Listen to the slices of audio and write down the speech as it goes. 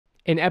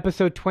In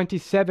episode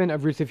 27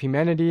 of Roots of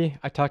Humanity,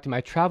 I talked to my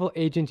travel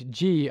agent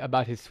G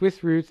about his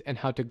Swiss roots and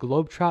how to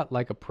globe-trot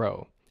like a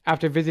pro.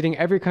 After visiting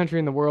every country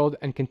in the world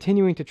and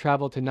continuing to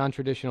travel to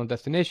non-traditional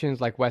destinations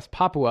like West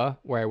Papua,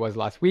 where I was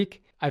last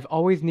week, I've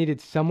always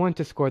needed someone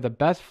to score the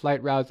best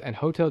flight routes and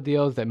hotel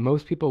deals that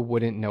most people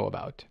wouldn't know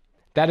about.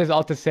 That is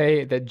all to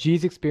say that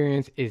G's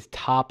experience is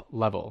top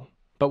level.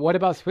 But what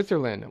about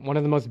Switzerland, one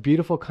of the most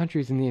beautiful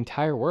countries in the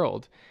entire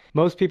world?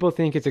 Most people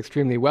think it's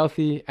extremely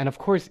wealthy, and of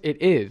course it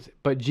is,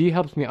 but G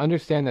helps me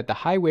understand that the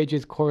high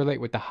wages correlate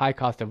with the high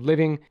cost of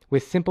living,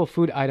 with simple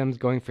food items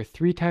going for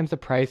 3 times the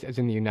price as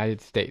in the United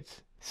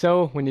States.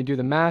 So when you do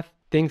the math,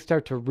 things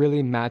start to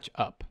really match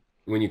up.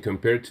 When you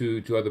compare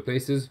to other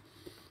places,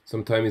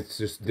 sometimes it's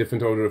just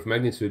different order of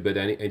magnitude, but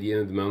at the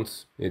end of the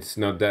month, it's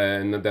not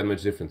that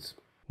much difference.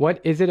 What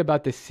is it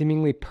about this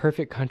seemingly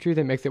perfect country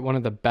that makes it one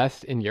of the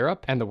best in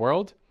Europe and the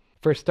world?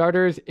 For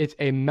starters, it's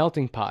a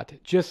melting pot,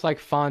 just like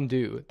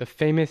fondue, the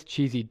famous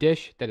cheesy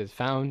dish that is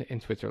found in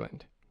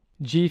Switzerland.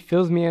 G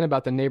fills me in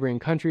about the neighboring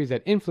countries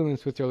that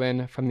influence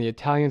Switzerland, from the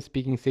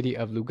Italian-speaking city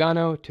of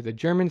Lugano to the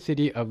German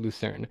city of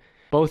Lucerne,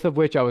 both of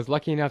which I was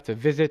lucky enough to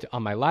visit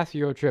on my last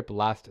Euro trip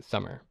last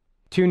summer.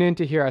 Tune in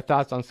to hear our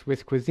thoughts on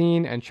Swiss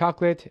cuisine and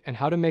chocolate, and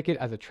how to make it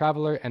as a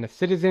traveler and a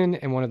citizen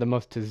in one of the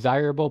most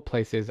desirable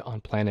places on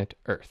planet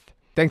Earth.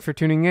 Thanks for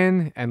tuning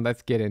in, and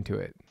let's get into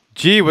it.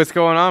 G, what's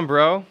going on,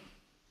 bro?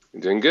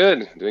 Doing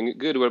good.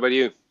 What about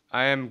you?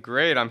 I am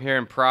great. I'm here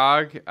in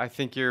Prague. I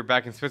think you're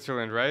back in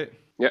Switzerland, right?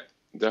 Yeah,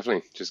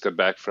 definitely. Just got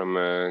back from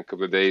a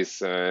couple of days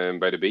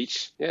by the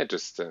beach. Yeah,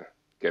 just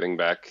getting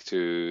back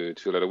to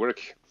a lot of work.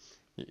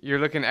 You're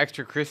looking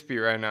extra crispy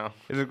right now.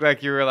 You look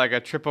like you were like a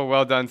triple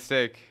well-done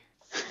steak.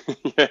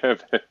 Yeah,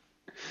 but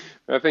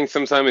I think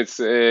sometimes it's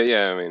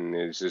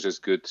it's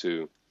just good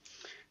to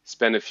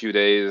spend a few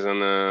days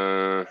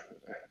on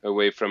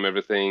away from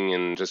everything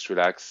and just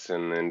relax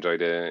and enjoy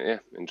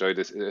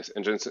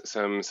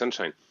some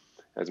sunshine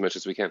as much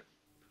as we can.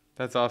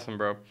 That's awesome,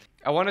 bro.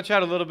 I want to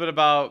chat a little bit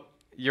about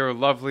your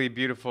lovely,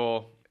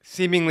 beautiful,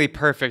 seemingly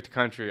perfect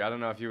country. I don't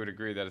know if you would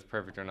agree that it's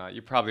perfect or not.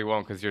 You probably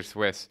won't because you're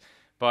Swiss.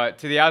 But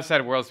to the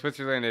outside world,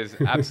 Switzerland is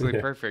absolutely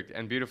perfect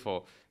and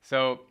beautiful.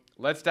 So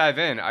let's dive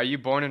in. Are you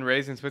born and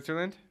raised in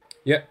Switzerland?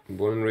 Yeah,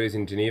 born and raised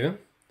in Geneva.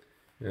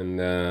 And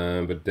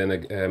but then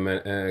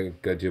I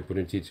got the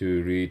opportunity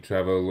to really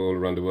travel all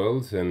around the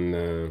world,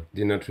 and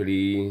did not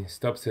really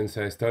stop since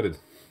I started.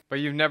 But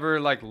you've never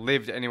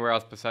lived anywhere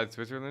else besides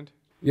Switzerland?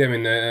 Yeah, I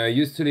mean, I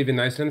used to live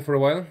in Iceland for a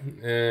while,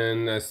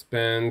 and I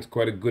spent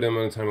quite a good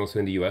amount of time also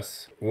in the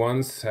US.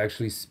 Once I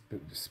actually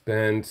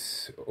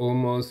spent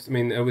almost, I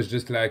mean, I was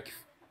just like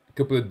a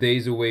couple of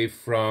days away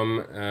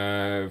from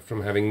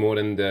having more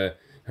than the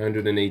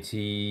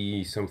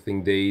 180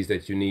 something days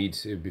that you need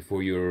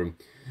before you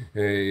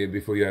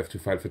have to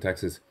file for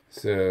taxes.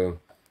 So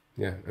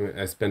yeah, I mean,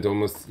 I spent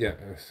almost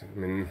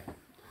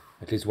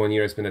at least 1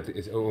 year. I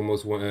spent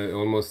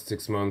almost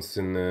 6 months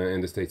in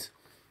the States.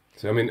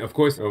 So I mean, of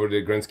course, over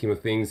the grand scheme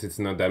of things, it's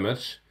not that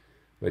much.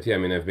 But yeah, I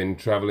mean, I've been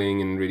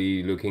traveling and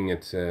really looking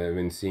at, I've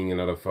been seeing a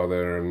lot of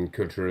other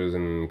cultures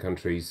and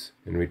countries,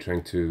 and really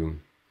trying to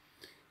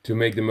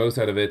make the most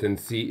out of it and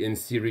see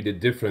really the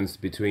difference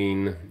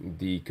between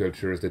the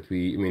cultures that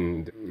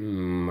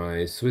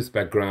my Swiss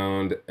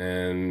background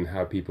and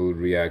how people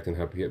react and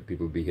how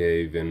people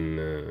behave, and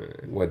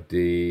what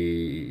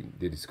they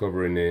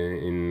discover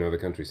in other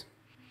countries.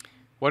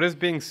 What does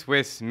being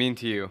Swiss mean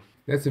to you?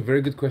 That's a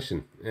very good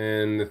question,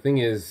 and the thing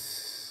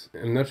is,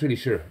 I'm not really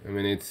sure. I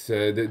mean, it's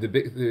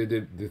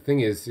the thing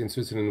is, in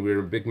Switzerland we're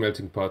a big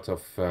melting pot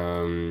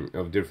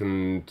of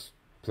different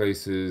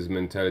places,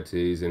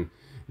 mentalities, and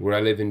where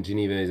I live in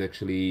Geneva is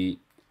actually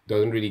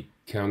doesn't really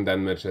count that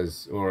much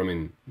as, or I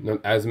mean,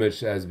 not as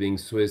much as being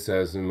Swiss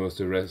as in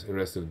most of the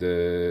rest of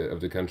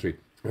the country,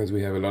 as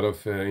we have a lot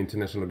of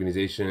international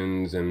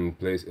organizations and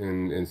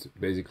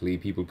basically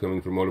people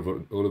coming from all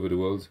over the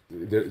world.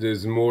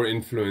 There's more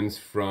influence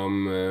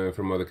from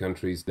other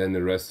countries than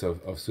the rest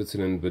of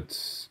Switzerland,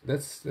 but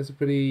that's a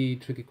pretty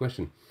tricky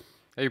question.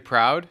 Are you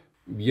proud?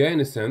 Yeah, in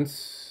a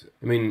sense.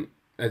 I mean,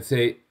 I'd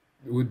say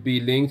would be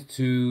linked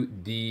to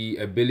the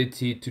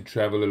ability to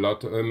travel a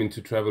lot. I mean,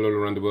 to travel all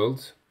around the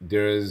world.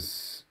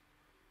 There's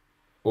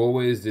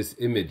always this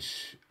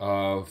image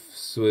of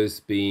Swiss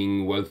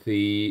being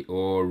wealthy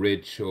or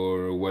rich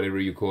or whatever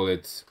you call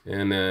it.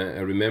 And I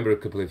remember a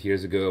couple of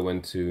years ago I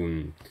went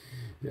to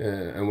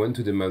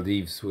the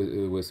Maldives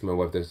with my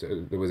wife.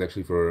 That was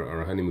actually for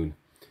our honeymoon.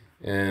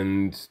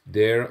 And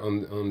there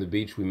on the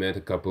beach we met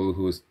a couple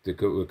who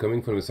were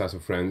coming from the south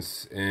of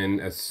France,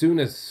 and as soon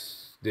as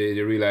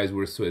they realized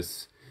we're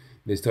Swiss,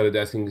 they started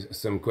asking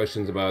some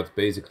questions about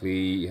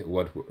basically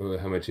what are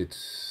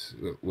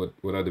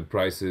the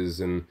prices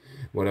and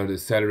what are the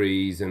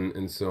salaries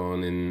and so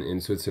on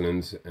in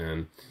Switzerland.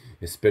 And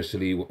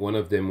especially one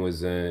of them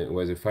was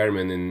a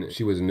fireman, and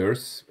she was a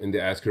nurse, and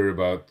they asked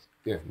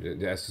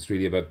us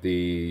really about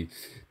the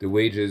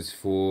wages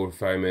for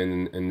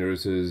firemen and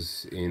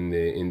nurses in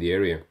the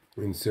area,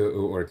 and so,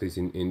 or at least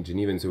in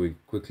Geneva. And so we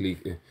quickly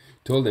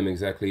told them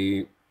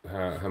exactly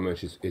how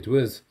much it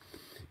was.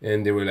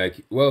 And they were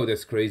like, "Whoa,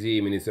 that's crazy!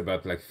 I mean, it's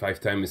about like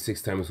 5 times,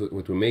 6 times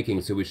what we're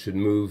making, so we should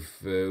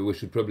move. We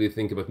should probably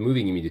think about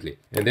moving immediately."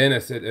 And then I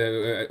said,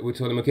 we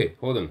told them, "Okay,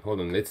 hold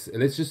on.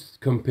 Let's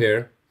just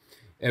compare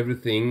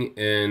everything,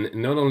 and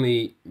not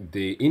only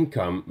the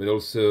income, but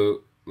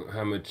also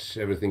how much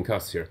everything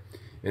costs here."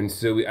 And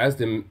so we asked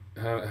them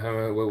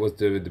what was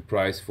the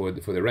price for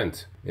the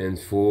rent. And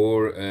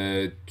for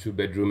a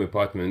 2-bedroom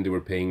apartment, they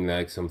were paying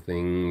like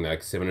something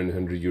like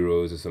 700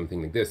 euros or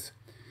something like this.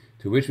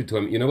 To which we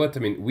told them, you know what, I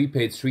mean, we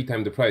paid 3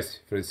 times the price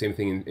for the same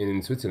thing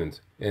in Switzerland.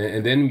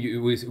 And then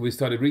we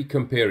started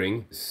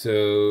re-comparing.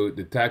 So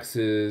the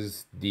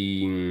taxes,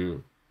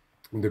 the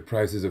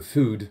prices of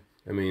food.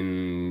 I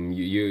mean,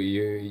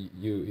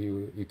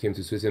 you came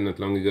to Switzerland not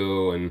long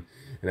ago, and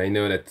I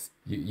know that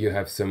you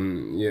have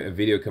a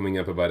video coming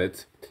up about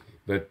it.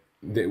 But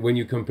when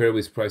you compare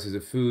with prices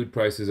of food,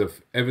 prices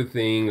of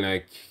everything,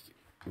 like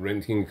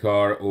renting a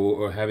car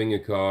or having a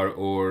car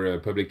or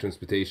public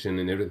transportation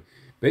and everything,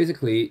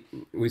 basically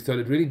we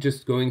started really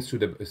just going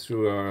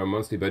through our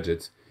monthly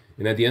budgets.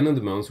 And at the end of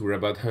the month, we're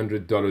about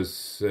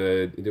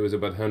 $100. There was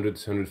about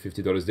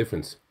 $150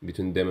 difference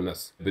between them and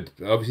us. But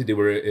obviously, they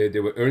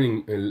were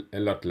earning a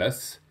lot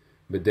less,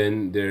 but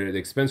then the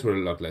expense were a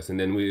lot less. And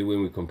then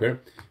when we compare,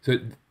 so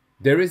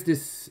there is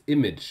this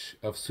image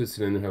of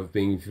Switzerland of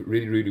being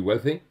really, really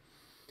wealthy,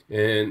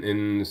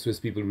 and Swiss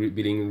people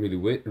being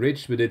really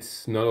rich, but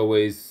it's not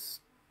always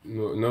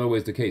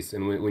the case.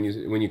 And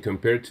when you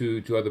compare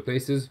to other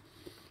places,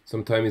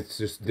 sometimes it's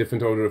just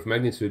different order of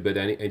magnitude. But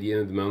at the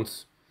end of the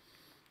month,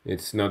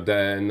 it's not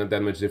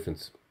that much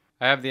difference.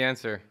 I have the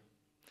answer.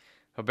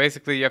 Well,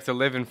 basically, you have to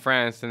live in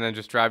France and then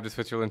just drive to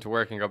Switzerland to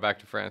work and go back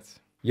to France.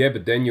 Yeah,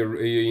 but then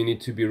you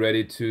need to be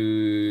ready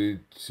to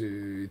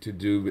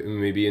do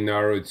maybe an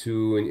hour or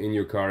two in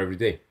your car every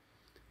day,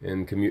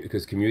 and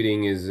because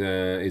commuting is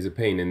a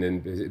pain. And then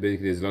basically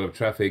there's a lot of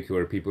traffic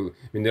where people.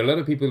 I mean, there are a lot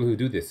of people who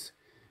do this,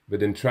 but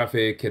then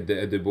traffic at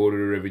the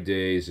border every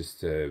day is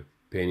just a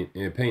pain.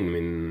 I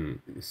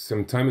mean,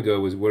 some time ago I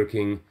was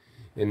working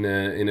in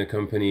a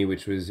company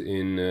which was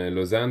in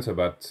Lausanne, so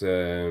about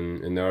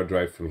an hour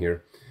drive from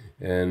here.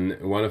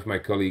 And one of my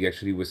colleagues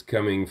actually was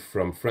coming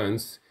from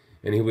France,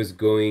 and he was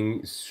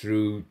going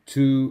through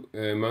 2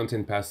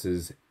 mountain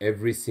passes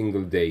every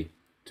single day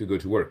to go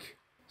to work.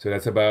 So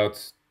that's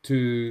about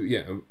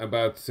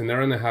about an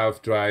hour and a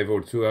half drive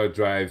or 2-hour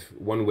drive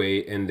one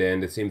way, and then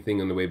the same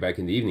thing on the way back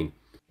in the evening.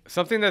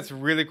 Something that's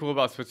really cool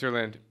about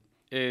Switzerland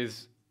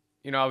is,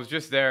 I was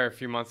just there a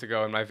few months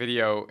ago, and my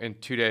video in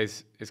 2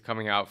 days is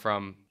coming out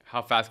from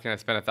how fast can I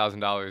spend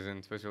 $1,000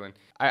 in Switzerland.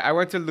 I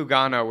went to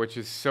Lugano, which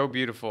is so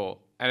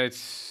beautiful, and it's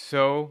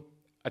so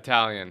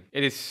Italian.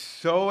 It is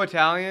so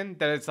Italian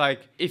that it's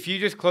like, if you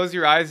just close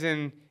your eyes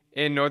in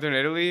northern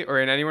Italy or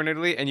in anywhere in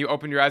Italy and you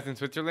open your eyes in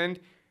Switzerland,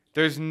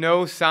 there's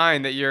no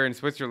sign that you're in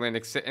Switzerland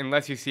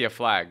unless you see a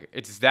flag.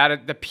 It's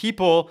that the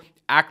people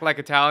act like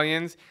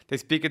Italians. They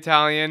speak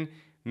Italian.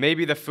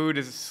 Maybe the food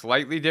is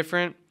slightly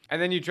different.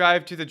 And then you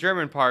drive to the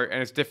German part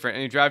and it's different.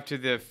 And you drive to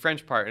the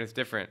French part and it's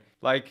different.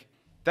 Like,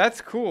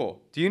 that's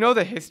cool. Do you know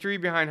the history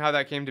behind how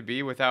that came to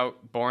be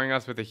without boring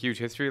us with a huge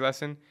history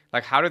lesson?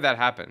 Like, how did that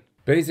happen?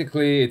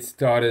 Basically, it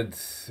started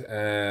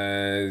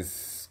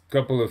as a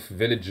couple of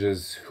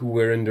villages who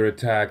were under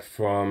attack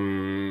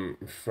from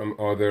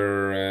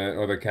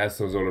other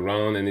castles all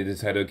around, and they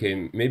decided,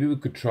 okay, maybe we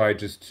could try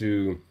just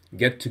to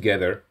get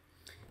together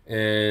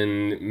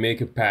and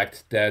make a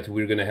pact that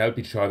we're gonna help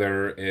each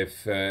other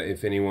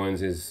if anyone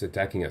is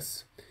attacking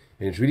us.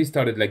 And it really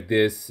started like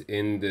this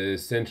in the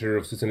center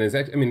of Switzerland.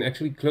 It's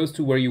actually close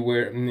to where you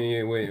were,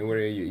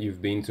 where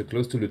you've been, so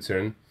close to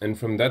Lucerne. And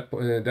from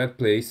that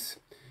place,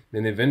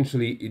 then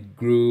eventually it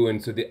grew,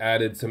 and so they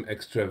added some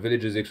extra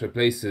villages, extra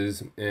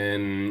places,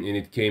 and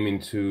it came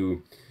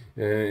into,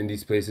 and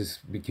these places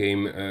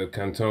became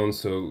cantons,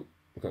 so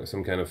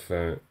some kind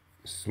of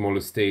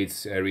smaller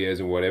states, areas,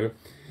 or whatever.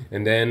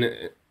 And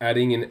then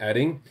adding and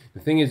adding. The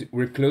thing is,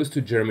 we're close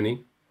to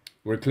Germany,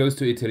 we're close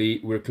to Italy,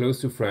 we're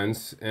close to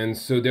France, and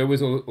so there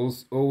was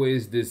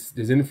always this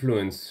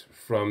influence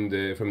from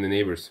the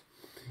neighbors.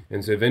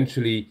 And so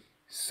eventually,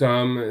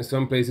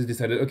 some places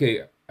decided,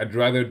 okay, I'd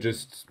rather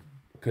just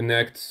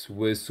connect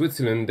with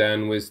Switzerland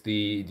than with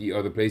the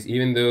other place,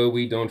 even though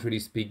we don't really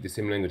speak the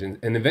same language.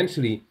 And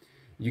eventually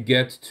you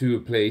get to a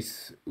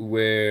place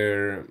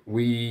where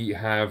we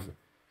have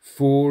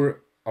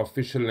 4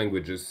 official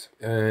languages,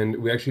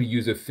 and we actually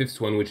use a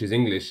 5th one, which is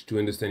English, to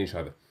understand each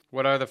other.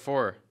 What are the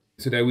 4?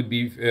 So that would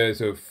be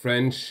so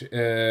French,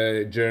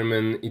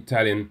 German,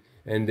 Italian,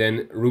 and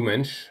then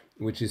Romansh,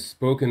 which is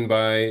spoken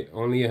by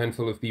only a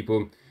handful of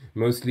people,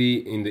 mostly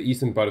in the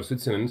eastern part of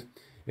Switzerland.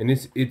 And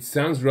it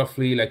sounds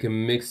roughly like a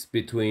mix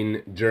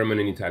between German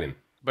and Italian.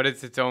 But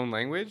it's its own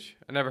language?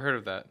 I never heard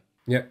of that.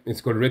 Yeah,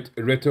 it's called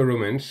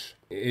Rheto-Romansh.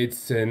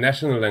 It's a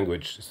national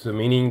language, so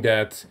meaning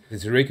that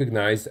it's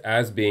recognized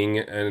as being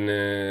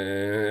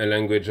a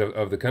language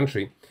of the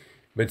country.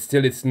 But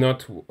still, it's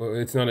not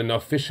an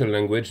official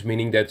language,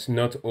 meaning that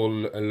not all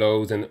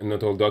laws and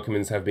not all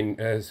documents have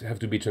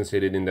to be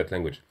translated in that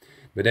language.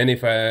 But then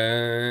if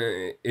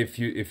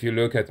you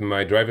look at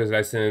my driver's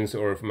license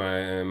or if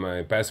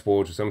my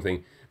passport or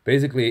something,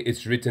 basically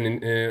it's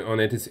written on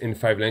it. It's in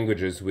 5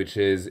 languages, which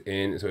is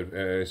in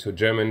so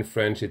German,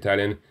 French,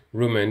 Italian,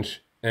 Romansh,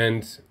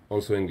 and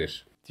also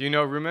English. Do you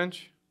know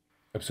Romansh?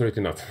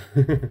 Absolutely not.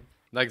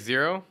 Like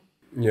zero?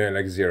 Yeah,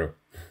 like zero.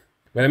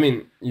 But I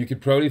mean, you could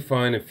probably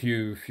find a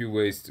few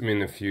ways.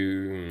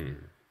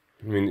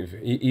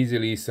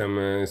 Easily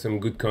some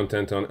good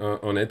content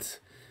on it.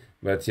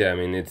 But yeah, I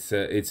mean,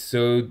 it's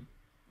so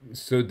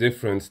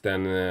different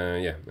than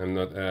yeah.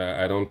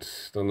 I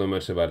don't know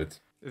much about it.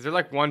 Is there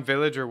like one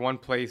village or one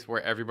place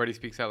where everybody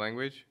speaks that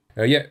language?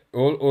 Yeah,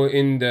 all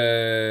in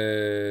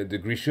the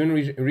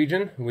Grishun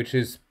region, which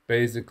is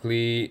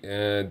basically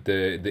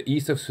the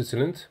east of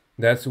Switzerland.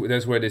 That's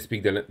where they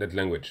speak that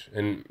language,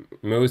 and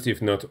most,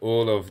 if not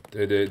all, of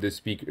the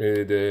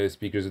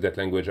speakers of that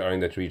language are in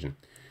that region,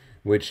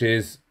 which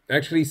is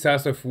actually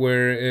south of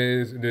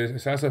the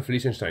south of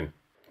Liechtenstein.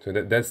 So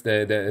that's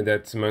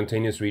that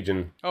mountainous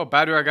region. Oh,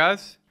 Bad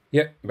Ragaz?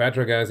 Yeah, Bad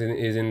Ragaz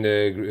is in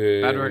the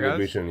Bad Ragaz?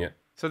 Grishun, yeah.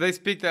 So they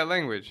speak that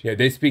language? Yeah,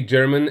 they speak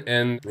German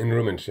and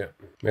Romansh, yeah.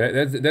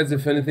 That's the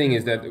funny thing,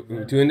 is that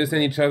to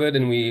understand each other,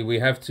 then we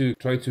have to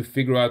try to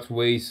figure out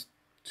ways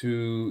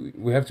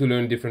we have to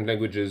learn different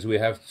languages. We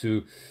have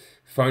to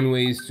find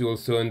ways to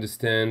also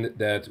understand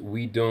that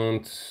we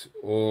don't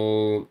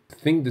all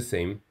think the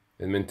same.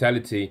 The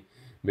mentality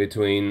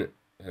between,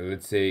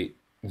 let's say,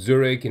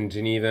 Zurich and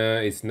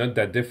Geneva is not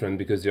that different,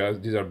 because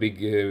these are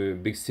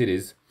big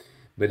cities.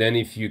 But then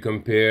if you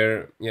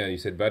compare, yeah, you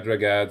said Bad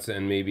Ragaz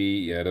and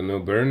maybe, I don't know,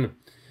 Bern,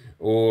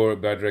 or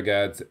Bad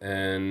Ragaz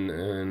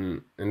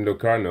and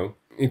Locarno,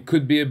 it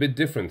could be a bit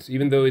different.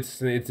 Even though it's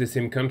the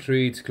same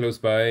country, it's close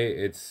by.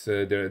 It's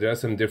there are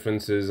some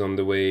differences on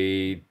the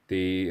way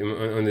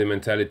on the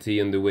mentality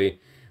and the way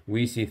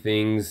we see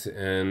things,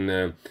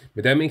 and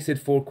but that makes it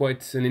for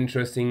quite an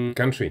interesting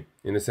country,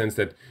 in the sense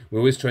that we're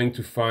always trying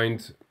to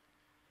find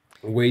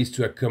ways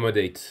to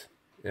accommodate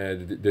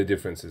the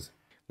differences.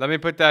 Let me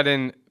put that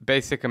in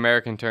basic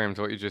American terms,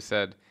 what you just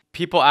said.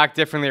 People act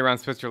differently around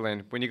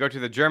Switzerland. When you go to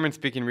the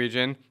German-speaking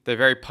region, they're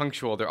very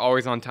punctual. They're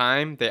always on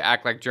time. They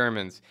act like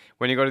Germans.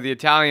 When you go to the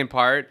Italian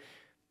part,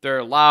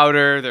 they're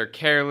louder. They're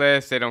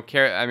careless. They don't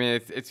care. I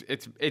mean,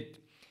 it's.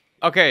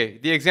 Okay,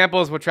 the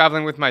example is with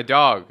traveling with my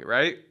dog,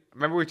 right?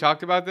 Remember we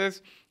talked about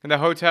this? In the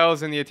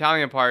hotels in the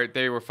Italian part,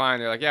 they were fine.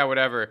 They're like, yeah,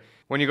 whatever.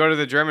 When you go to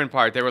the German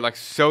part, they were like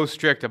so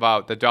strict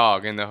about the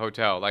dog in the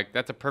hotel. Like,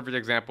 that's a perfect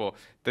example.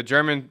 The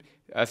German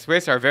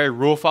Swiss are very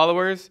rule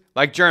followers,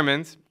 like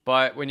Germans.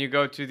 But when you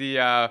go to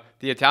the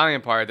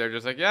Italian part, they're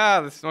just like, yeah,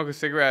 let's smoke a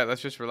cigarette. Let's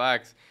just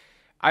relax.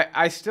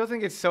 I still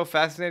think it's so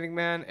fascinating,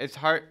 man. It's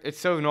hard. It's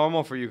so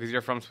normal for you because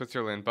you're from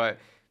Switzerland. But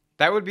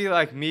that would be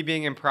like me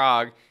being in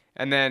Prague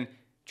and then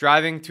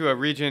driving to a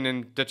region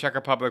in the Czech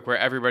Republic where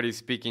everybody's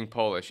speaking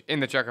Polish in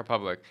the Czech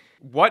Republic.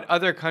 What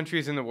other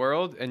countries in the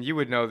world, and you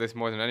would know this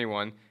more than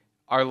anyone,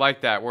 are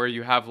like that, where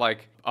you have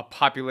like a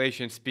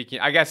population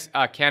speaking? I guess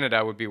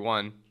Canada would be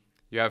one.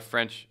 You have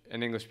French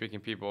and English speaking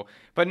people,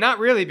 but not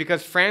really,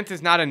 because France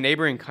is not a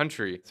neighboring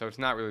country, so it's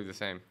not really the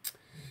same.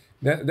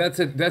 That's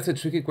a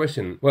tricky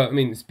question. Well, I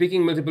mean,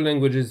 speaking multiple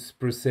languages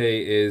per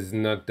se is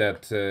not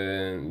that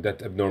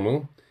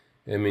abnormal.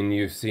 I mean,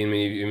 you've seen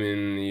many. I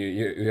mean,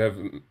 you have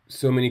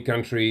so many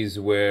countries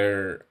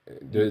where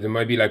there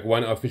might be like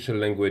one official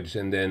language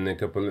and then a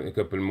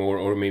couple more,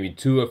 or maybe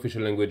 2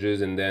 official languages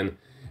and then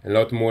a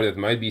lot more that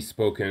might be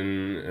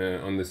spoken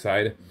on the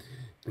side.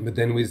 But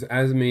then with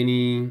as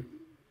many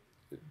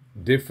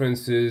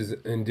differences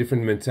and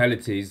different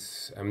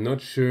mentalities, I'm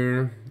not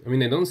sure. I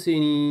mean, I don't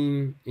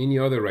see any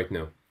other right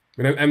now.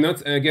 But I'm not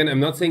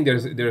saying there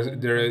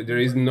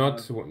is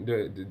not,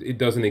 it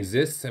doesn't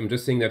exist. I'm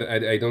just saying that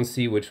I don't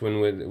see which one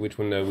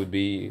would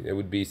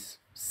be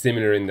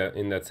similar in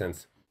that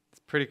sense.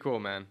 It's pretty cool,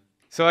 man.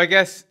 So I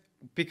guess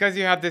because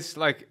you have this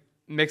like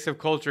mix of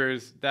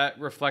cultures, that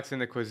reflects in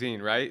the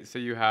cuisine, right? So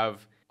you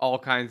have all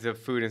kinds of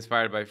food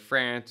inspired by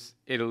France,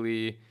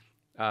 Italy,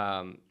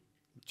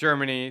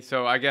 Germany.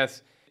 So I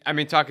guess, I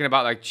mean, talking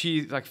about like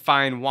cheese, like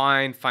fine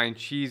wine, fine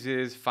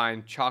cheeses,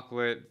 fine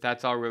chocolate,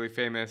 that's all really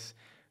famous.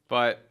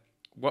 But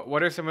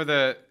what are some of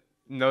the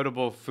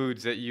notable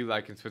foods that you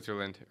like in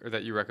Switzerland, or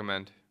that you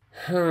recommend?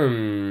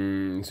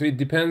 So it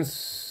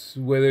depends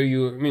whether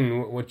I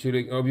mean, what you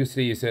like.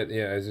 Obviously, you said,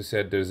 yeah, as you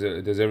said, there's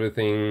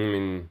everything. I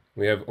mean,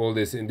 we have all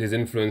this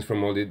influence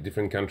from all the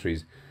different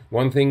countries.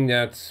 One thing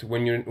that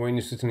when you're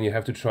in Switzerland you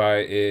have to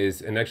try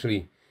is, and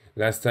actually,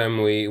 last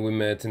time we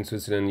met in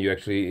Switzerland, you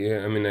actually,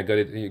 I mean, I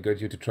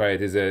got you to try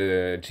it, is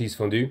a cheese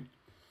fondue.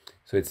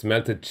 So it's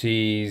melted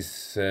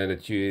cheese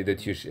that you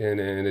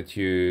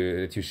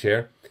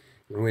share,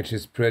 which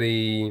is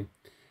pretty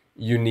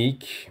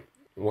unique.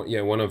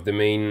 One of the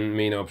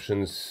main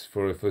options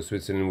for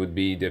Switzerland would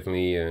be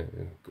definitely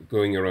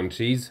going around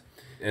cheese.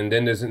 And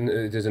then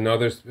there's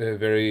another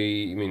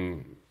very, I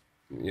mean,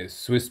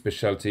 Swiss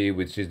specialty,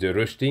 which is the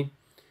rösti,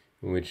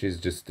 which is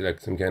just like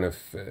some kind of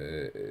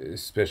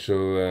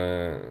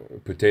special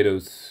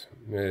potatoes,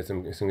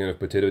 some kind of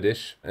potato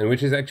dish, and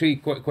which is actually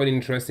quite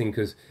interesting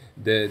because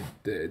the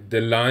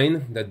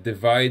line that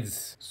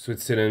divides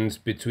Switzerland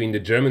between the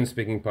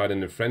German-speaking part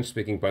and the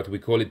French-speaking part, we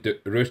call it the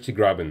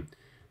Röstigraben,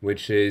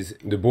 which is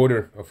the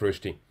border of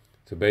Rösti.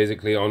 So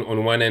basically,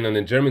 on one end, on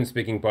the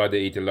German-speaking part,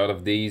 they eat a lot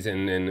of these,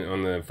 and then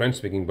on the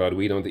French-speaking part,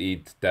 we don't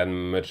eat that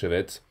much of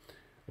it,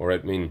 or I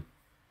mean,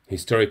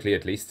 historically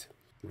at least.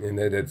 And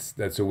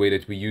that's a way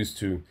that we use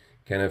to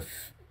kind of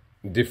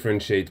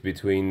differentiate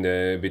between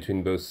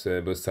both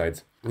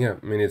sides. Yeah,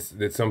 I mean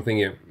that's something.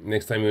 Yeah,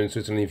 next time you're in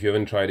Switzerland, if you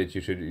haven't tried it,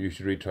 you should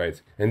retry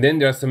it. And then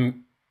there are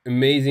some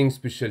amazing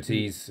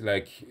specialties,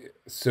 like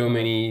so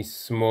many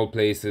small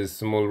places,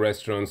 small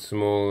restaurants,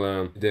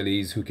 small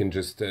delis who can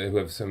just who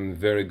have some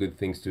very good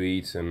things to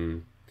eat.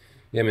 And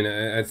yeah, I mean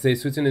I'd say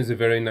Switzerland is a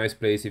very nice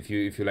place if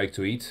you like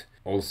to eat.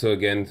 Also,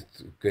 again,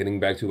 getting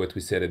back to what we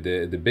said at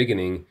the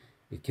beginning,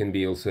 it can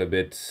be also a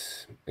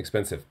bit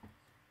expensive,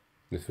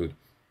 the food,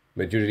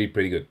 but usually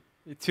pretty good.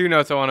 2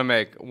 notes I want to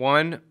make.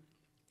 One,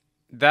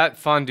 that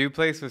fondue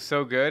place was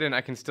so good, and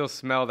I can still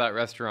smell that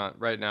restaurant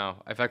right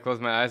now. If I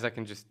close my eyes, I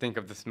can just think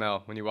of the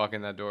smell when you walk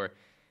in that door.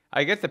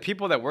 I guess the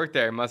people that work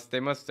there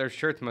their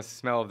shirts must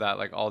smell of that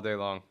like all day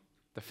long.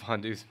 The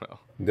fondue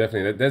smell.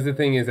 Definitely. That's the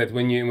thing, is that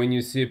when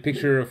you see a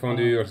picture of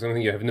fondue or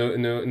something, you have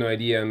no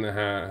idea on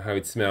how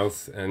it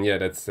smells, and yeah,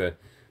 that's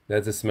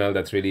a smell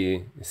that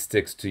really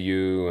sticks to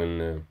you,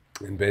 and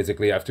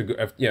basically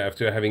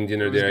after having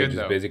dinner there, you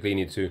just basically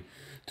need to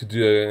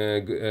do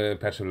a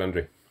patch of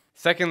laundry.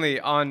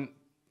 Secondly, on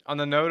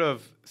the note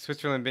of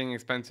Switzerland being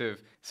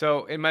expensive,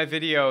 so in my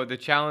video, the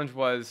challenge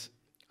was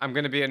I'm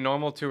going to be a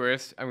normal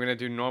tourist. I'm going to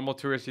do normal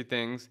touristy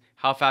things.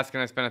 How fast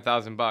can I spend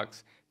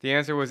 $1,000? The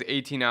answer was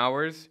 18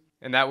 hours,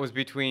 and that was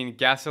between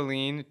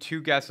gasoline,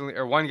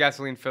 one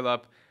gasoline fill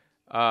up,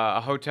 a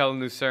hotel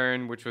in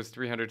Lucerne, which was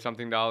 $300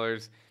 something.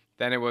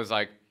 Then it was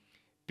like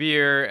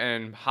beer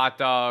and hot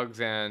dogs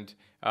and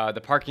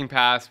the parking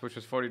pass, which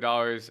was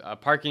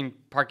 $40.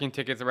 Parking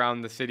tickets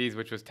around the cities,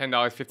 which was $10,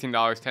 $15,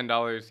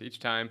 $10 each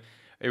time.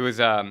 It was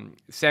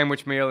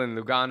sandwich meal in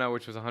Lugano,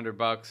 which was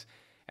 $100.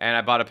 And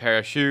I bought a pair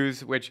of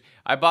shoes, which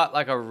I bought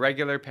like a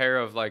regular pair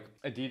of like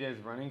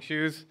Adidas running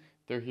shoes.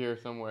 They're here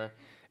somewhere.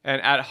 And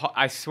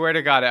I swear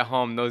to God, at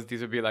home,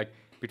 these would be like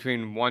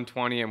between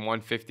 120 and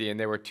 150, and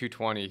they were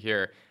 220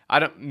 here.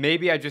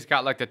 Maybe I just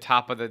got like the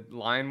top of the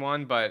line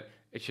one, but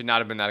it should not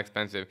have been that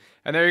expensive.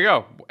 And there you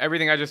go.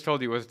 Everything I just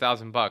told you was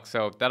 $1,000.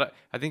 So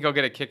I think you'll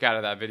get a kick out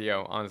of that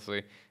video,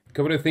 honestly. A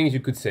couple of things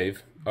you could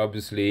save,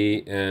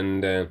 obviously,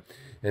 and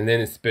then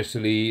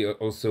especially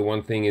also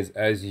one thing is,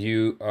 as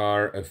you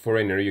are a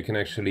foreigner, you can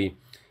actually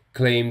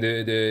claim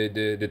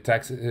the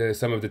tax,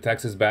 some of the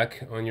taxes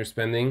back on your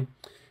spending.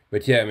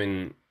 But yeah, I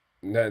mean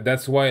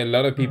that's why a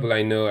lot of people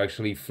I know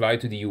actually fly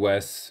to the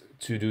US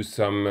to do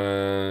some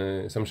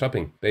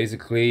shopping.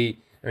 Basically,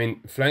 I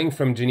mean, flying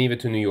from Geneva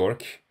to New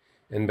York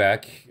and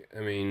back, I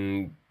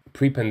mean,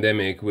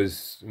 pre-pandemic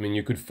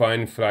you could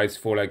find flights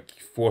for like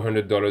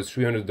 $400,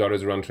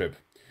 $300 round trip.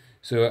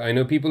 So I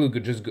know people who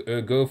could just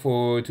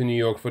go to New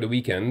York for the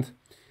weekend,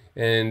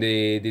 and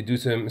they do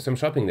some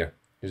shopping there.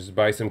 You just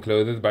buy some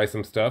clothes, buy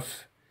some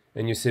stuff,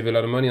 and you save a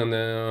lot of money on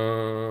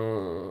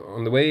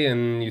the way,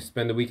 and you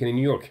spend the weekend in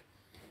New York.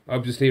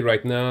 Obviously,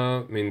 right now,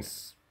 I mean,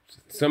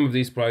 some of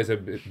these prices are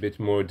a bit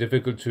more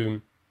difficult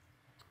to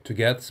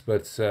get,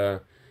 but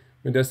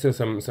there's still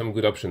some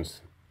good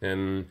options.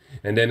 And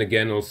then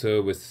again,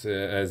 also with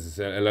as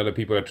a lot of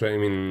people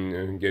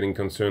are getting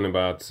concerned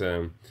about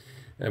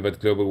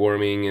global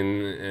warming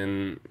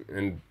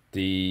and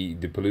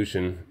the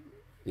pollution.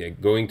 Yeah,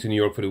 going to New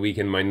York for the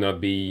weekend might not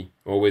be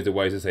always the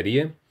wisest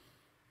idea,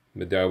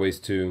 but there are ways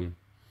to,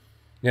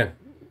 yeah.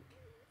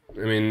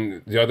 I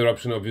mean, the other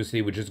option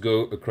obviously would just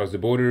go across the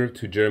border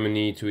to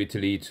Germany, to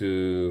Italy,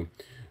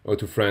 or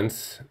to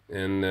France,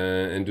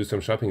 and do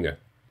some shopping there,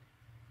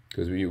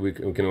 because we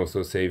can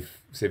also save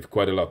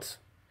quite a lot.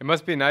 It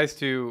must be nice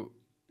to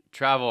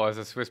travel as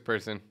a Swiss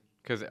person,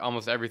 because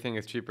almost everything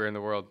is cheaper in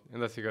the world,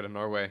 unless you go to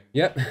Norway.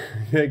 Yeah,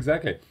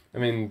 exactly. I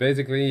mean,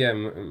 basically,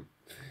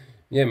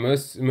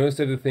 most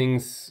of the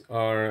things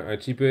are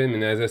cheaper. I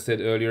mean, as I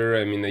said earlier,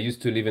 I mean, I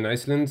used to live in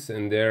Iceland,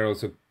 and there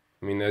also,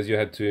 I mean,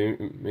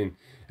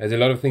 as a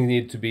lot of things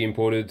need to be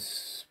imported,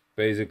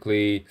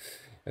 basically,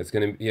 it's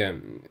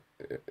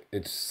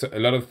a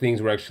lot of things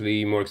were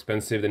actually more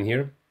expensive than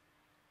here,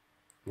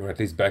 or at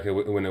least back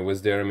when I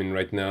was there. I mean,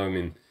 right now, I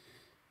mean,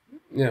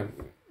 yeah,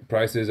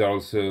 prices are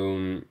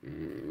also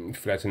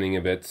flattening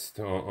a bit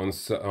on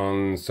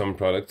some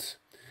products.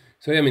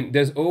 So yeah, I mean,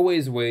 there's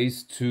always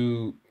ways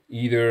to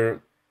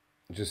either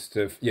just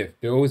there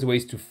are always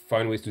ways to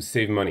find ways to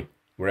save money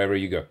wherever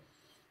you go,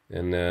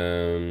 and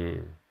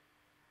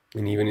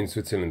even in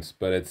Switzerland.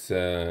 But it's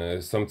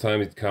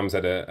sometimes it comes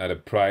at a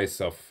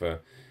price of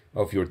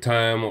your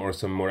time or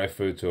some more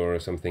effort or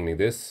something like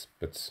this.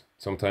 But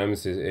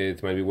sometimes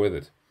it might be worth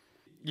it.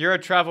 You're a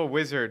travel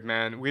wizard,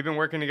 man. We've been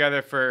working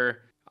together for,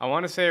 I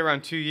want to say,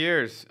 around 2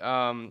 years.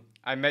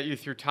 I met you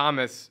through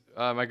Thomas,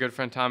 my good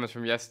friend Thomas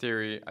from Yes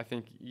Theory. I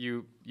think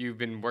you've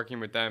been working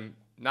with them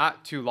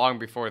not too long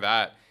before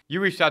that.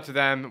 You reached out to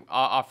them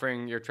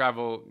offering your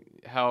travel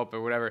help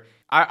or whatever.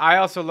 I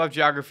also love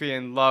geography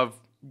and love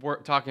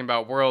talking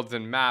about worlds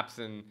and maps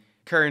and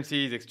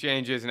currencies,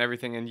 exchanges, and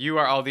everything. And you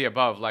are all the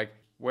above. Like,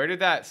 where did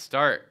that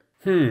start?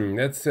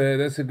 That's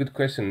a good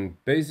question.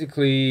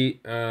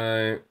 Basically,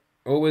 I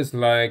always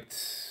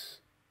liked,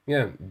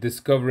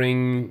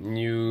 discovering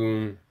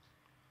new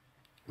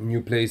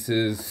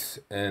places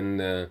and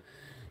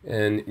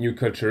new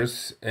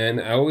cultures,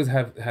 and I always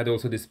have had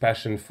also this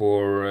passion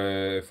for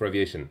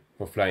aviation,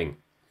 for flying.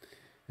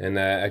 And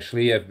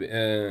actually, I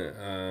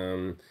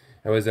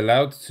was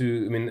allowed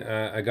to. I mean,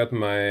 I got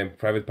my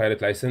private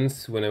pilot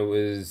license when I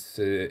was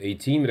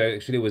 18, but I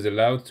actually was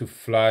allowed to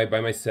fly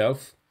by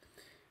myself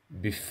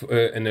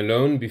and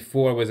alone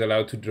before I was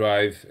allowed to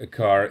drive a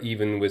car,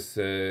 even with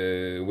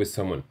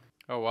someone.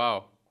 Oh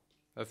wow,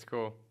 that's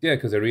cool. Yeah,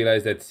 because I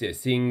realized that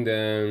seeing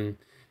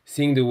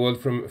the world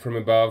from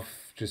above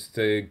just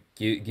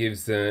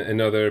gives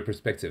another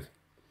perspective.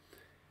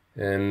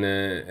 And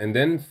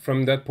then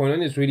from that point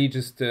on, it's really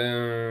just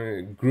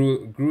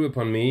grew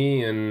upon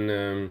me.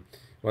 And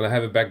well, I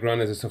have a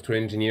background as a software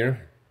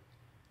engineer,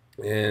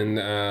 and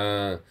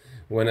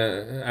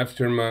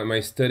after my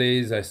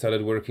studies, I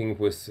started working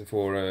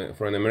for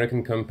an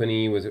American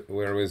company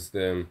where I was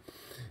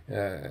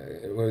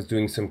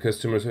doing some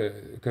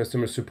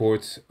customer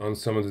support on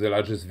some of the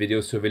largest video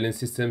surveillance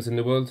systems in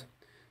the world.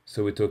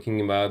 So we're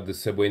talking about the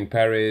subway in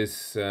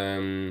Paris,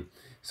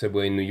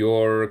 subway in New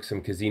York,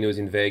 some casinos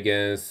in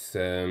Vegas,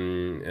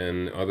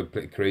 and other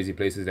crazy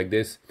places like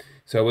this.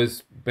 So I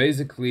was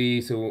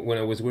basically, when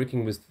I was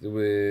working with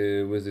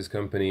this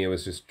company, I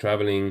was just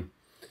traveling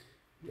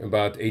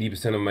about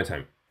 80% of my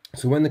time.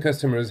 So when the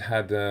customers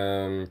had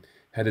a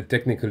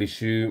technical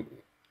issue,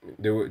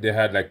 they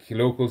had like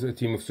local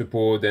team of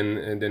support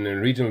and then a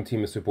regional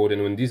team of support,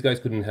 and when these guys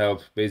couldn't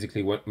help,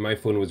 basically my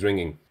phone was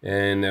ringing,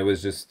 and I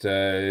was just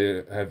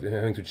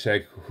having to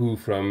check who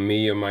from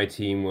me or my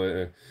team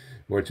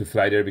were to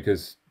fly there,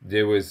 because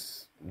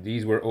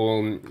these were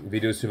all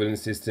video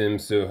surveillance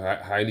systems, so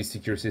highly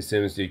secure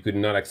systems that you could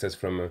not access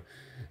from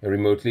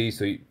remotely.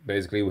 So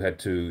basically we had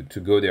to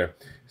go there.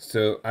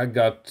 So I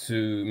got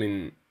to, I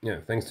mean,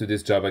 thanks to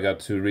this job, I got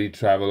to really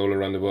travel all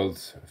around the world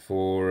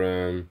for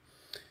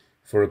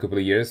a couple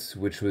of years,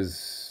 which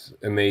was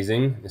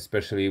amazing,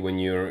 especially when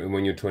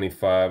you're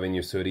 25 in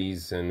your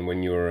 30s, and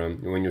when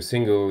you're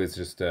single. It's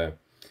just a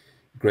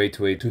great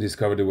way to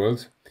discover the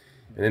world.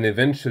 And then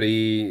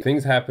eventually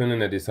things happened,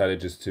 and I decided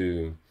just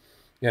to,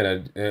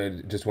 I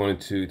just wanted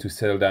to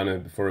settle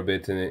down for a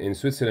bit in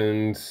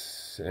Switzerland,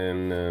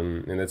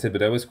 and that's it. But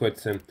that was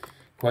quite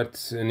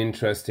an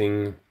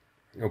interesting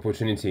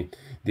opportunity.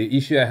 The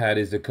issue I had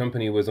is the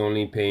company was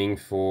only paying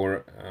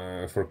for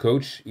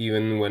coach,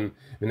 even when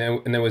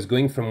I was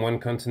going from one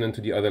continent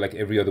to the other like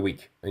every other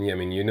week. And yeah, I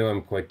mean,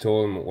 I'm quite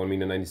tall. I'm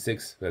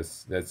 1.96 m.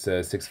 That's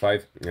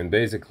 6'5". And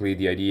basically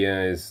the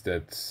idea is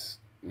that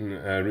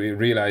I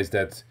realized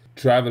that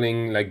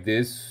traveling like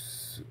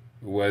this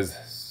was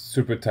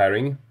super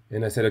tiring.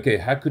 And I said, okay,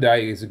 how could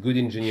I, as a good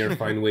engineer,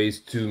 find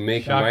ways to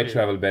make my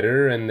travel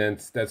better? And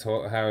that's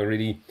how I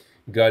really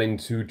got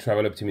into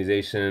travel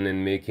optimization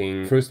and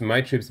making first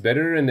my trips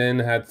better, and then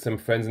had some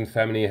friends and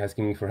family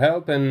asking me for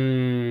help,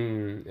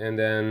 and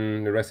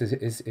then the rest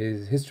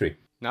is history.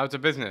 Now it's a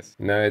business.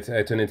 Now I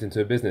turn it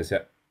into a business.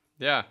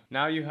 Yeah.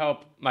 Now you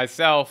help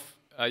myself,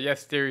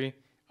 Yes Theory,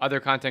 other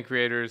content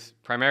creators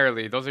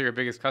primarily. Those are your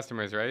biggest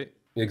customers, right?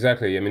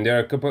 Exactly. I mean, there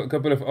are a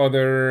couple of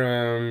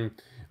other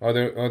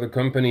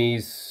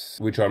companies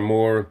which are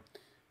more,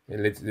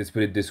 let's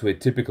put it this way,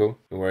 typical,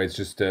 where it's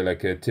just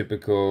like a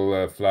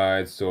typical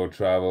flights or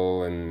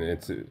travel, and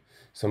it's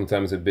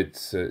sometimes a bit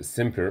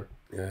simpler.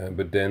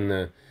 But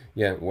then,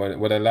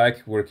 what I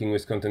like working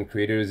with content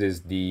creators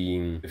is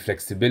the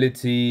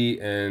flexibility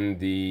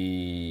and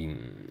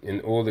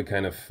all the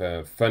kind of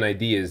fun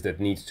ideas that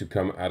needs to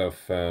come out of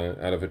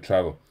a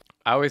travel.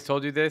 I always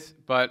told you this,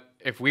 but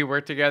if we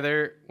worked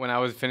together when I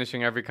was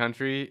finishing every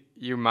country,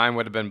 your mind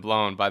would have been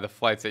blown by the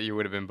flights that you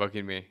would have been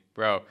booking me.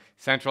 Bro,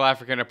 Central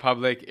African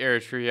Republic,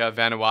 Eritrea,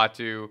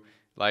 Vanuatu,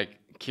 like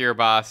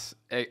Kiribati,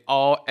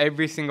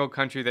 every single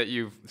country that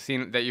you've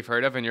seen, that you've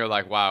heard of, and you're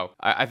like, wow.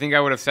 I think I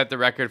would have set the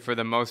record for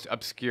the most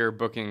obscure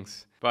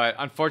bookings. But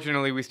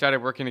unfortunately, we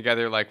started working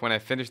together like when I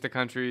finished the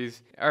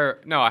countries.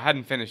 Or no, I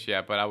hadn't finished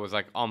yet, but I was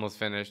like almost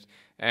finished.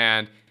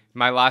 And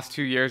my last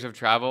 2 years of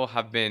travel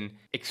have been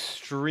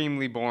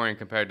extremely boring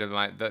compared to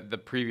the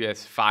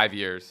previous 5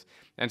 years.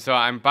 And so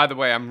I'm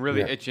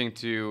really itching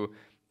to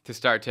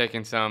start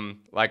taking some,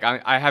 like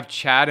I have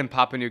Chad and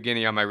Papua New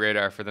Guinea on my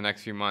radar for the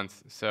next few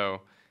months.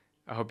 So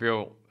I hope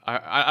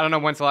I don't know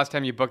when's the last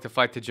time you booked a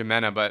flight to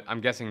Jemena, but I'm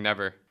guessing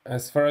never.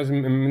 As far as I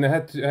mean,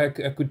 I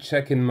could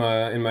check in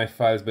my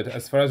files, but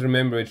as far as I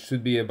remember, it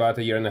should be about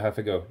a year and a half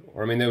ago.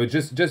 Or I mean, it was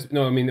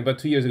about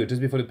 2 years ago, just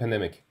before the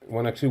pandemic.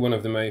 One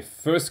of my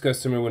first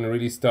customer when I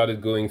really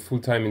started going full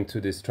time into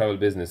this travel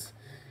business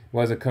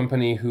was a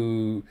company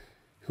who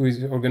who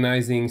is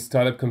organizing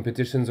startup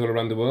competitions all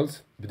around the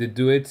world, but they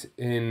do it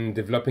in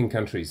developing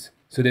countries.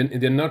 So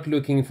they're not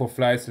looking for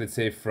flights, let's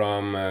say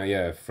from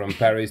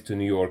Paris to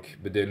New York,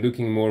 but they're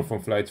looking more for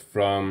flights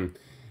from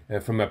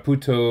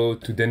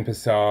Maputo to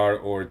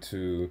Denpasar or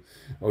to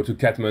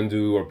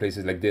Kathmandu or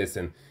places like this,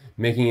 and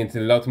making it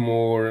a lot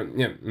more,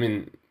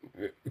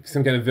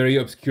 some kind of very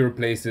obscure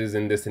places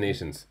and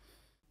destinations.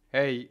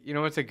 Hey, you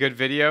know what's a good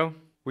video?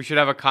 We should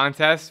have a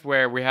contest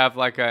where we have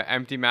like an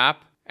empty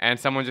map and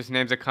someone just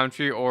names a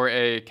country or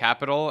a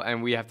capital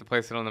and we have to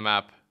place it on the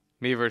map.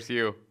 Me versus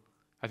you.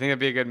 I think that'd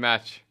be a good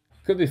match.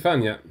 Could be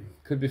fun, yeah.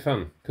 Could be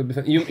fun.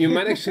 You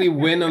might actually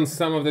win on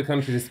some of the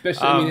countries,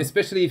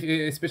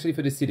 especially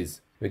for the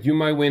cities. But you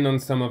might win on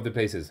some of the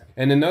places.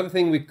 And another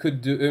thing we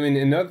could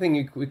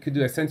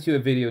do. I sent you a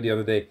video the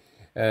other day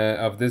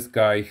of this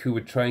guy who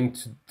were trying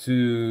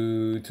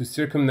to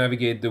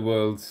circumnavigate the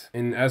world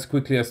in as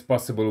quickly as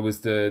possible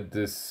with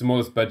the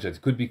smallest budget.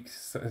 It could be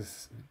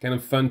kind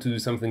of fun to do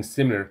something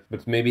similar,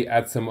 but maybe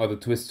add some other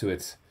twist to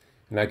it.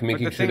 Like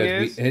making sure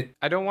that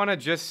I don't want to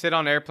just sit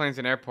on airplanes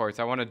and airports.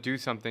 I want to do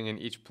something in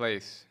each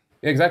place.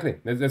 Yeah, exactly.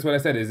 That's what I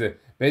said. Is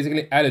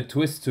basically add a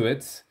twist to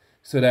it,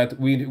 so that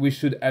we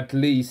should at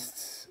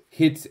least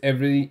hit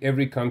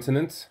every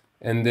continent,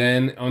 and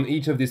then on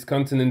each of these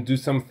continents do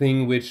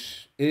something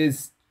which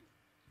is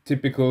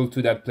typical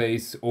to that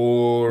place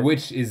or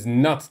which is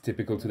not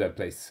typical to that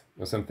place,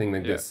 or something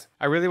like this.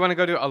 I really want to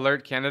go to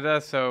Alert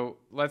Canada, so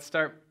let's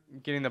start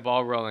getting the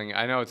ball rolling.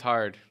 I know it's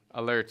hard.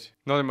 Alert,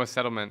 northernmost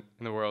settlement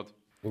in the world.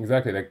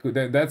 Exactly,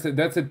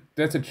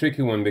 that's a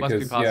tricky one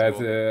because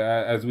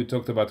as we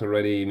talked about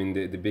already. I mean,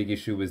 the big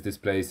issue with this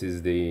place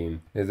is the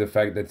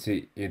fact that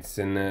it's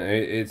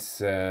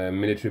a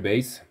military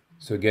base,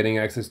 so getting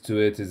access to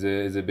it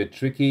is a bit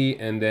tricky,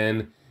 and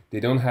then they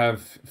don't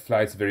have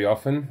flights very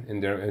often,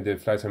 and their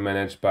flights are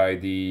managed by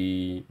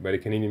the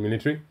Canadian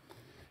military.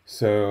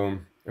 So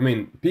I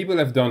mean, people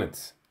have done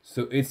it,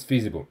 so it's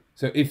feasible.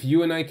 So if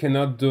you and I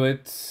cannot do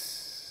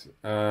it,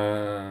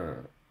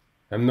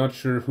 I'm not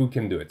sure who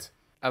can do it.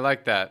 I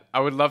like that. I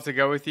would love to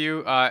go with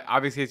you.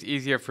 Obviously, it's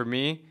easier for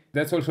me.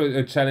 That's also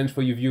a challenge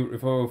for you,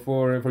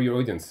 for your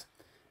audience.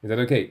 Is that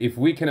okay? If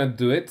we cannot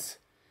do it,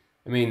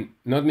 I mean,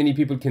 not many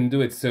people can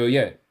do it. So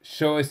yeah,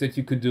 show us that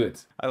you could do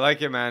it. I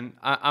like it, man.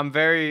 I'm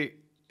very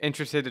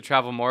interested to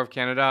travel more of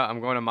Canada. I'm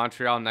going to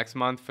Montreal next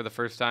month for the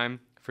first time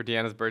for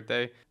Deanna's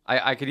birthday.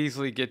 I could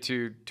easily get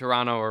to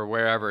Toronto or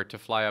wherever to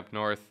fly up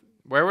north.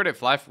 Where would it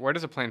fly? Where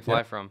does a plane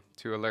fly from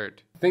to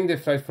Alert? I think they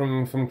fly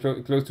from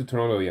close to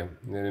Toronto, yeah.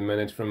 They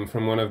manage from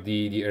one of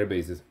the air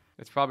bases.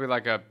 It's probably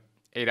like a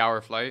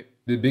 8-hour flight.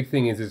 The big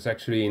thing is it's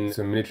actually in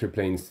some military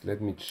planes.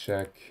 Let me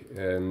check.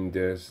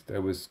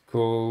 That was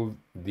called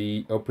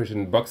the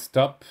Operation Box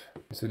Stop.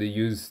 So they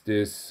use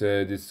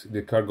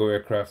the cargo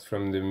aircraft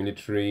from the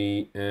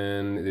military,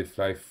 and they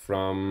fly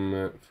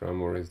from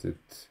where is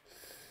it?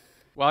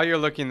 While you're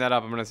looking that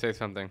up, I'm going to say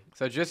something.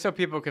 So just so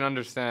people can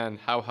understand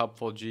how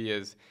helpful G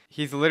is,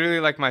 he's literally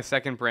like my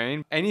second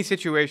brain. Any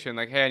situation,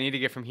 like, hey, I need to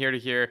get from here to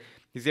here,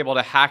 he's able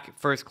to hack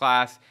first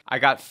class. I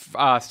got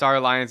Star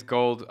Alliance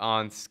Gold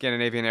on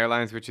Scandinavian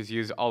Airlines, which is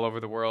used all over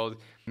the world.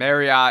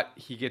 Marriott,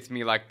 he gets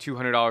me like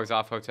 $200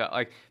 off hotel.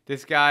 Like,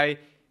 this guy,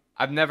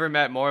 I've never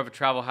met more of a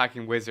travel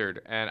hacking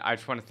wizard, and I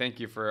just want to thank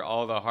you for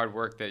all the hard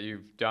work that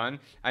you've done.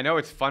 I know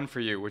it's fun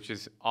for you, which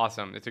is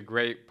awesome. It's a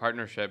great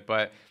partnership,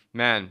 but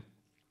man,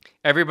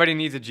 everybody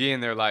needs a G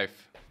in their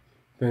life.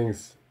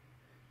 Thanks.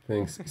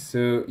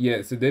 So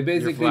they're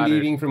basically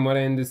leaving, from what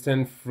I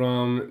understand,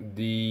 from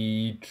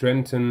the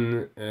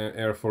Trenton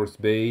Air Force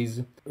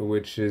Base,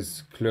 which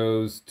is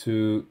close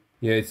to,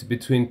 it's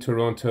between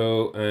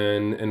Toronto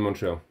and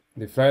Montreal.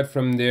 They fly out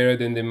from there,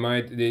 then they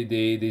might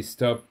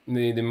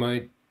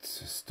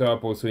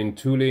stop also in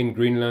Thule in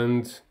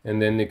Greenland,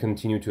 and then they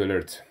continue to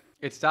Alert.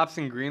 It stops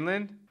in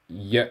Greenland?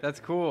 Yeah. That's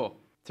cool.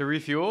 To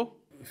refuel?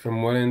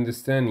 From what I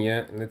understand,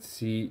 yeah. Let's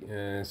see.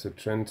 So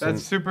Trenton.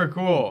 That's super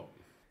cool.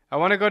 I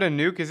want to go to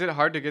Nuuk. Is it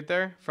hard to get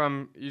there?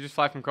 You just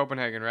fly from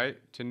Copenhagen, right?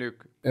 To Nuuk.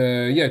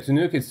 To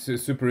Nuuk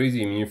it's super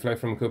easy. I mean, you fly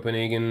from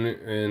Copenhagen,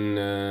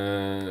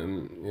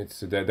 and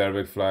it's a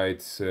direct flight.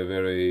 It's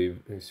very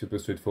super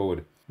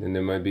straightforward. Then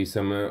there might be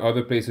some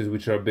other places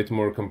which are a bit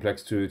more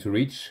complex to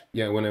reach.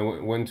 Yeah, when I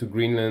went to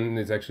Greenland,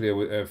 it's actually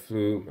I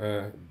flew.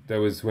 That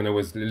was when I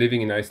was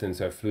living in Iceland,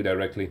 so I flew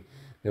directly.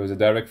 There was a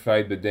direct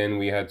flight, but then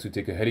we had to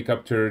take a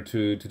helicopter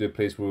to the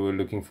place we were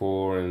looking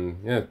for,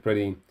 and yeah,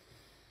 pretty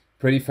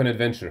fun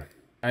adventure.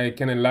 I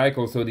kind of like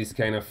also these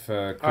kind of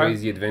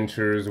crazy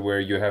adventures where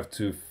you have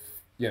to,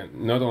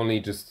 not only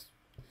just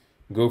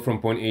go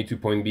from point A to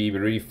point B, but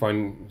really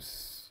find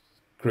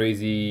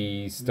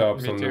crazy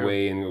stops on the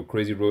way and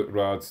crazy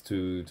routes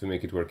to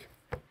make it work.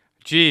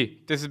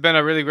 Gee, this has been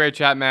a really great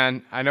chat,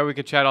 man. I know we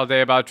could chat all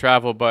day about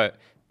travel, but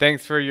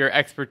thanks for your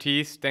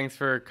expertise. Thanks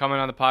for coming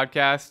on the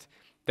podcast.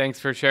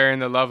 Thanks for sharing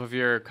the love of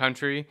your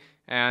country,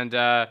 and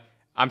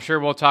I'm sure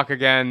we'll talk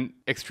again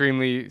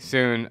extremely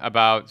soon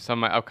about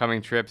some of my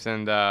upcoming trips,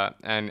 and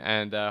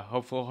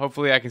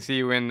hopefully I can see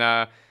you in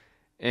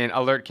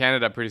Alert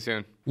Canada pretty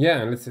soon.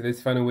 Yeah,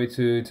 let's find a way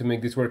to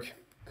make this work.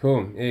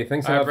 Cool. Hey,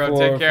 thanks a All lot right,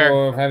 bro, take care.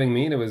 for having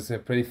me. It was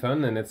pretty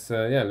fun, and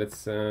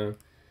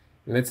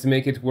let's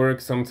make it work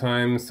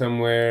sometime,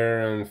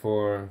 somewhere, and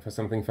for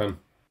something fun.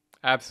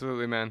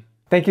 Absolutely, man.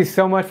 Thank you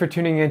so much for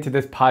tuning in to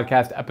this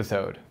podcast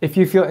episode. If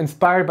you feel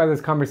inspired by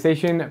this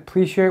conversation,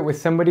 please share it with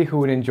somebody who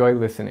would enjoy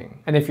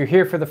listening. And if you're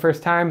here for the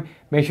first time,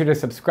 make sure to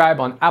subscribe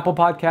on Apple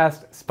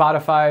Podcasts,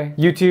 Spotify,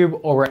 YouTube,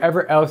 or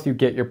wherever else you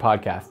get your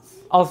podcasts.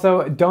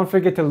 Also, don't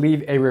forget to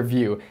leave a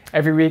review.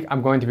 Every week,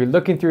 I'm going to be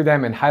looking through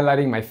them and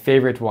highlighting my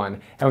favorite one.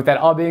 And with that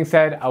all being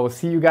said, I will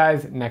see you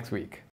guys next week.